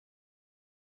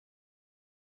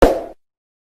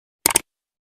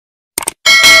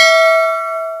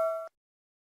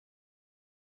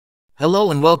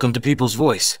Hello and welcome to People's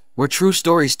Voice, where true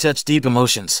stories touch deep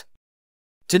emotions.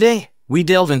 Today, we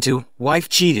delve into Wife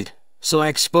Cheated, so I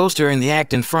exposed her in the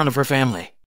act in front of her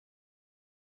family.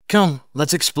 Come,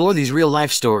 let's explore these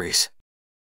real-life stories.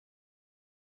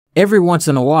 Every once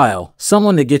in a while,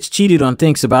 someone that gets cheated on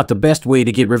thinks about the best way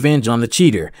to get revenge on the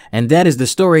cheater, and that is the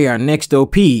story our next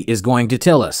OP is going to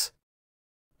tell us.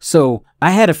 So,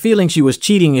 I had a feeling she was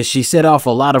cheating as she set off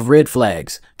a lot of red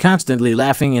flags, constantly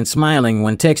laughing and smiling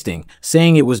when texting,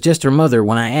 saying it was just her mother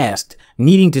when I asked,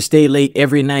 needing to stay late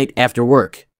every night after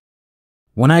work.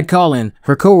 When I'd call in,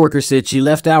 her coworker said she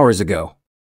left hours ago.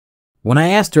 When I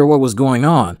asked her what was going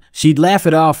on, she'd laugh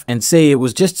it off and say it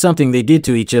was just something they did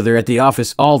to each other at the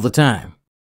office all the time.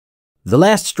 The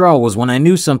last straw was when I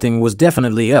knew something was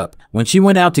definitely up, when she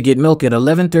went out to get milk at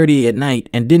 11:30 at night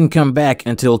and didn't come back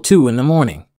until 2 in the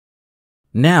morning.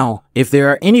 Now, if there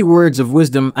are any words of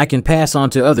wisdom I can pass on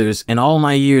to others in all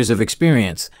my years of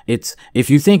experience, it's, if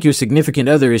you think your significant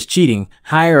other is cheating,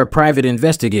 hire a private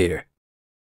investigator.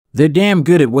 They're damn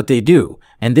good at what they do,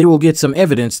 and they will get some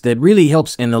evidence that really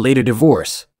helps in the later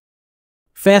divorce.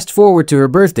 Fast forward to her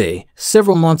birthday,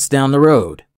 several months down the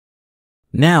road.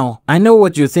 Now, I know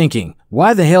what you're thinking.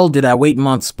 Why the hell did I wait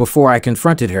months before I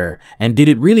confronted her, and did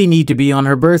it really need to be on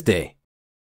her birthday?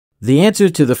 The answer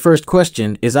to the first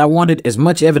question is I wanted as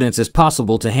much evidence as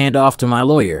possible to hand off to my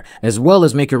lawyer, as well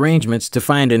as make arrangements to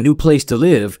find a new place to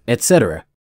live, etc.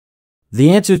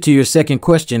 The answer to your second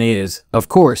question is, of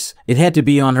course, it had to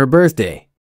be on her birthday.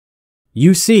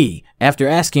 You see, after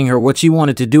asking her what she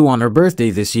wanted to do on her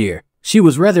birthday this year, she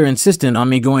was rather insistent on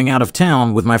me going out of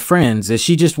town with my friends as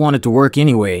she just wanted to work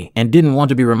anyway and didn't want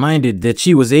to be reminded that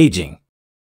she was aging.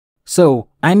 So,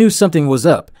 I knew something was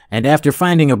up, and after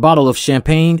finding a bottle of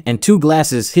champagne and 2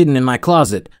 glasses hidden in my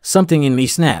closet, something in me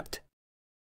snapped.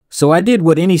 So I did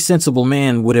what any sensible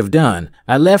man would have done.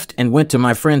 I left and went to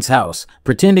my friend's house,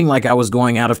 pretending like I was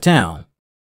going out of town.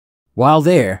 While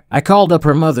there, I called up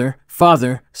her mother,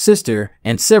 father, sister,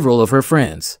 and several of her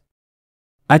friends.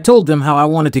 I told them how I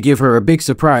wanted to give her a big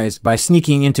surprise by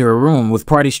sneaking into her room with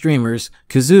party streamers,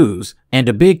 kazoos, and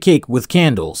a big cake with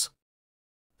candles.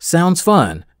 Sounds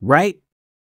fun, right?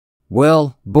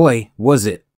 Well, boy, was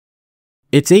it.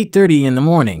 It's 8:30 in the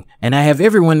morning, and I have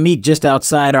everyone meet just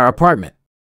outside our apartment.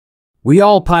 We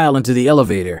all pile into the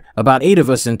elevator, about 8 of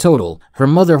us in total, her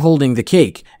mother holding the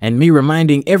cake, and me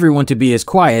reminding everyone to be as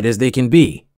quiet as they can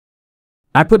be.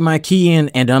 I put my key in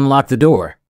and unlock the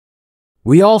door.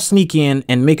 We all sneak in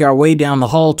and make our way down the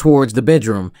hall towards the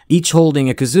bedroom, each holding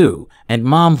a kazoo, and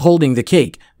Mom holding the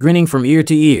cake, grinning from ear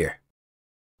to ear.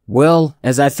 Well,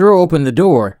 as I throw open the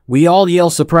door, we all yell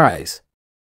surprise.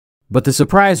 But the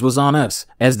surprise was on us,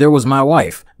 as there was my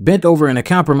wife, bent over in a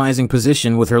compromising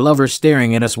position with her lover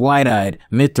staring at us wide-eyed,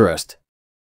 mid-thrust.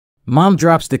 Mom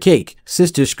drops the cake,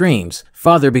 sister screams,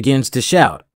 father begins to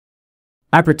shout.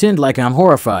 I pretend like I'm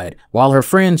horrified, while her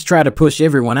friends try to push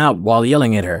everyone out while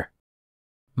yelling at her.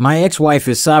 My ex-wife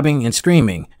is sobbing and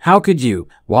screaming, "How could you?"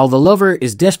 while the lover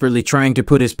is desperately trying to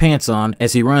put his pants on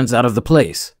as he runs out of the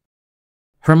place.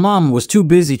 Her mom was too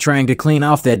busy trying to clean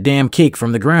off that damn cake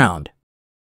from the ground.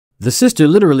 The sister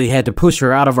literally had to push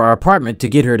her out of our apartment to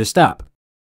get her to stop.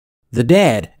 The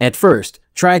dad, at first,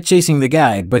 tried chasing the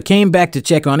guy but came back to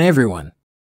check on everyone.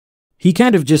 He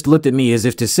kind of just looked at me as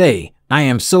if to say, "I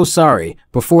am so sorry,"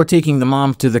 before taking the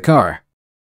mom to the car.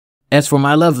 As for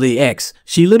my lovely ex,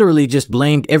 she literally just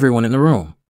blamed everyone in the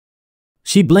room.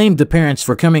 She blamed the parents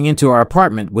for coming into our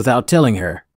apartment without telling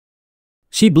her.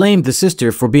 She blamed the sister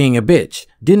for being a bitch,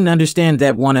 didn't understand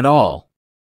that one at all.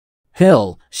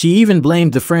 Hell, she even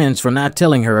blamed the friends for not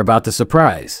telling her about the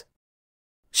surprise.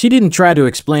 She didn't try to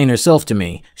explain herself to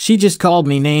me, she just called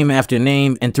me name after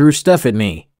name and threw stuff at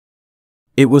me.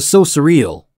 It was so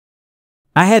surreal.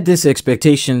 I had this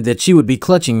expectation that she would be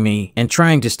clutching me and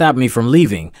trying to stop me from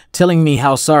leaving, telling me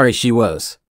how sorry she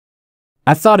was.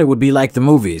 I thought it would be like the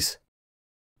movies.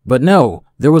 But no,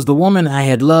 there was the woman I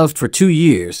had loved for 2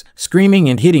 years, screaming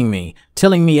and hitting me,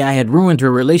 telling me I had ruined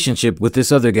her relationship with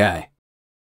this other guy.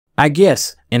 I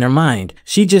guess, in her mind,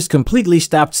 she just completely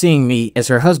stopped seeing me as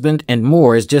her husband and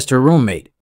more as just her roommate.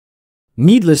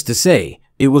 Needless to say,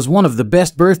 it was one of the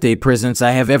best birthday presents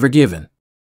I have ever given.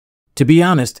 To be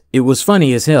honest, it was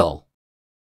funny as hell.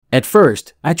 At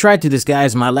first, I tried to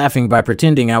disguise my laughing by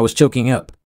pretending I was choking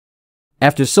up.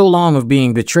 After so long of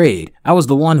being betrayed, I was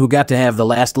the one who got to have the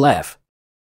last laugh.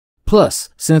 Plus,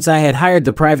 since I had hired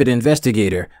the private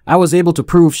investigator, I was able to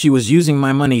prove she was using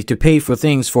my money to pay for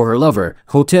things for her lover,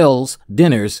 hotels,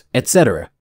 dinners,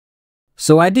 etc.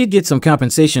 So I did get some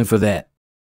compensation for that.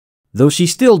 Though she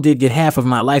still did get half of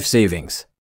my life savings.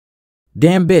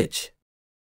 Damn bitch.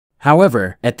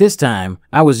 However, at this time,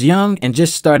 I was young and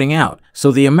just starting out,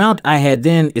 so the amount I had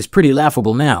then is pretty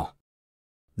laughable now.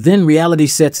 Then reality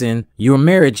sets in, your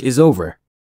marriage is over.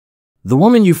 The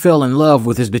woman you fell in love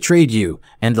with has betrayed you,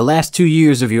 and the last 2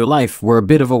 years of your life were a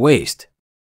bit of a waste.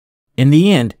 In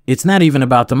the end, it's not even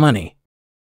about the money.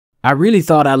 I really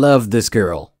thought I loved this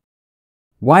girl.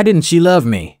 Why didn't she love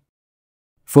me?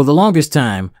 For the longest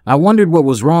time, I wondered what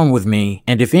was wrong with me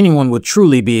and if anyone would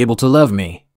truly be able to love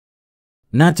me.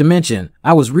 Not to mention,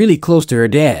 I was really close to her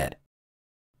dad.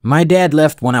 My dad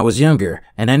left when I was younger,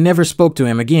 and I never spoke to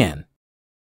him again.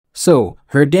 So,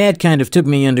 her dad kind of took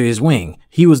me under his wing.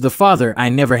 He was the father I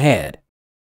never had.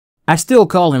 I still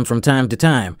call him from time to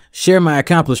time, share my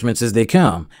accomplishments as they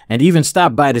come, and even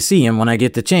stop by to see him when I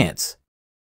get the chance.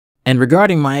 And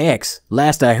regarding my ex,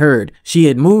 last I heard, she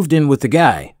had moved in with the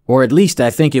guy, or at least I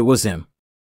think it was him.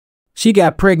 She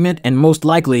got pregnant and most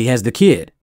likely has the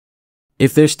kid.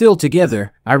 If they're still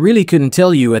together, I really couldn't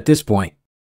tell you at this point.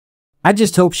 I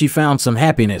just hope she found some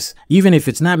happiness, even if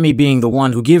it's not me being the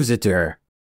one who gives it to her.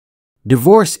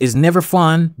 Divorce is never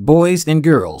fun, boys and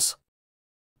girls.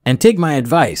 And take my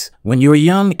advice, when you're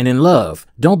young and in love,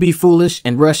 don't be foolish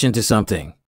and rush into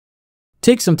something.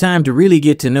 Take some time to really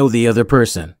get to know the other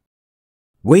person.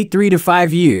 Wait 3 to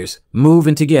 5 years, move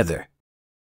in together.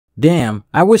 Damn,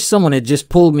 I wish someone had just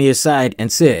pulled me aside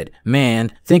and said,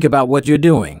 man, think about what you're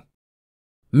doing.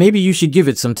 Maybe you should give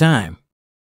it some time.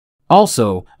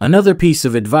 Also, another piece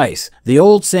of advice, the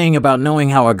old saying about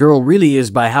knowing how a girl really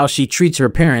is by how she treats her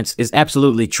parents is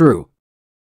absolutely true.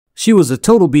 She was a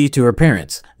total B to her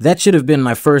parents. That should have been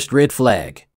my first red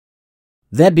flag.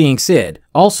 That being said,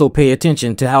 also pay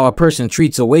attention to how a person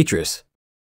treats a waitress.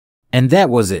 And that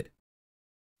was it.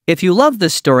 If you love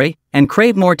this story and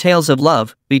crave more tales of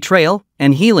love, betrayal,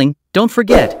 and healing, don't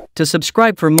forget to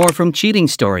subscribe for more from Cheating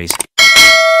Stories.